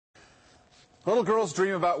Little girls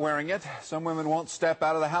dream about wearing it. Some women won't step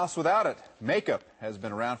out of the house without it. Makeup has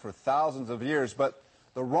been around for thousands of years, but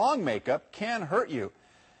the wrong makeup can hurt you.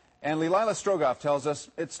 And Leelila Strogov tells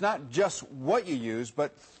us it's not just what you use,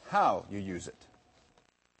 but how you use it.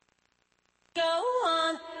 Go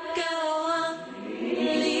on,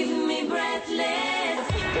 leave me breathless.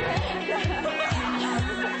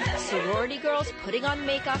 Sorority girls putting on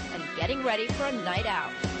makeup and getting ready for a night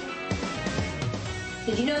out.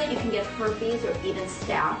 Did you know that you can get herpes or even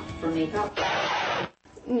staph for makeup?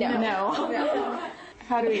 No.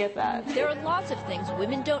 How do we get that? There are lots of things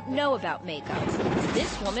women don't know about makeup.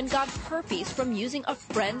 This woman got herpes from using a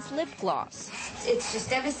friend's lip gloss. It's just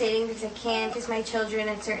devastating because I can't kiss my children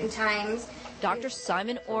at certain times. Dr.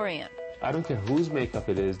 Simon Orion. I don't care whose makeup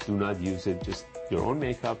it is, do not use it. Just your own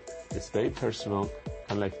makeup. It's very personal,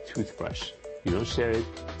 kind of like a toothbrush. You don't share it,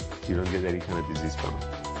 you don't get any kind of disease from it.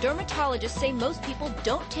 Dermatologists say most people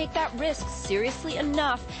don't take that risk seriously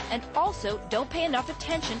enough and also don't pay enough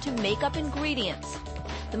attention to makeup ingredients.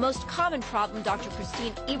 The most common problem Dr.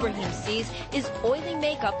 Christine Ibrahim sees is oily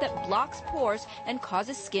makeup that blocks pores and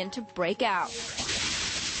causes skin to break out.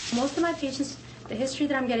 Most of my patients, the history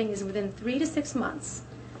that I'm getting is within 3 to 6 months,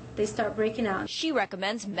 they start breaking out. She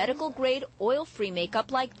recommends medical-grade oil-free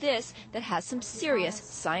makeup like this that has some serious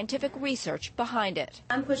scientific research behind it.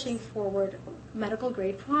 I'm pushing forward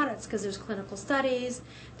medical-grade products because there's clinical studies,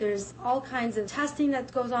 there's all kinds of testing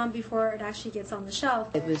that goes on before it actually gets on the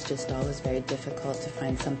shelf. It was just always very difficult to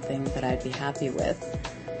find something that I'd be happy with,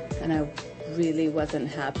 and I really wasn't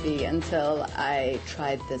happy until I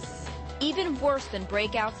tried this. Even worse than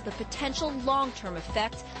breakouts, the potential long-term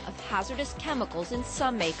effects of hazardous chemicals in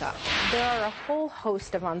some makeup. There are a whole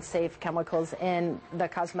host of unsafe chemicals in the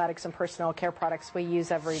cosmetics and personal care products we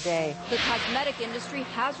use every day. The cosmetic industry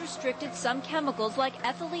has restricted some chemicals like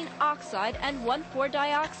ethylene oxide and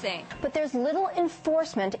 1,4-dioxane. But there's little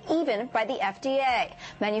enforcement even by the FDA.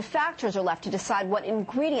 Manufacturers are left to decide what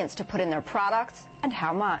ingredients to put in their products and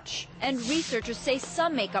how much. And researchers say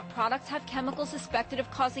some makeup products have chemicals suspected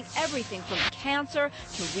of causing everything from cancer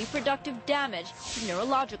to reproductive damage to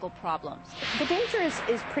neurological problems. The danger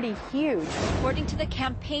is pretty huge. According to the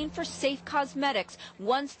Campaign for Safe Cosmetics,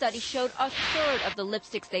 one study showed a third of the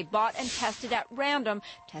lipsticks they bought and tested at random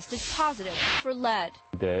tested positive for lead.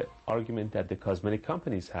 The argument that the cosmetic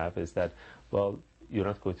companies have is that, well, you're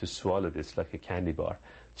not going to swallow this like a candy bar.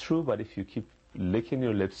 True, but if you keep licking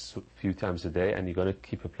your lips a few times a day and you're going to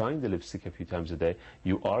keep applying the lipstick a few times a day,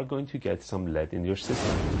 you are going to get some lead in your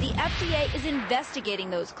system. The FDA is investigating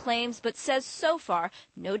those claims, but says so far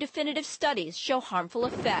no definitive studies show harmful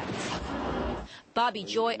effects. Bobby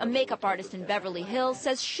Joy, a makeup artist in Beverly Hills,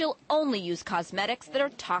 says she'll only use cosmetics that are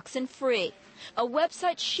toxin-free. A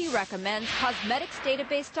website she recommends,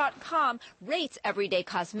 cosmeticsdatabase.com, rates everyday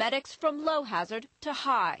cosmetics from low hazard to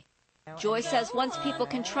high. Joy says once people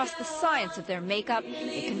can trust the science of their makeup,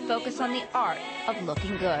 they can focus on the art of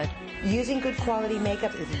looking good. Using good quality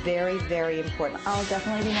makeup is very, very important. I'll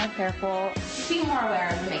definitely be more careful. Be more aware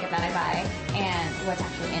of the makeup that I buy and what's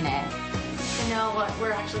actually in it. To know what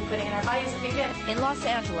we're actually putting in our bodies would be good. In Los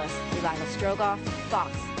Angeles, Leelila Strogov,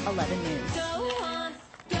 Fox 11 News.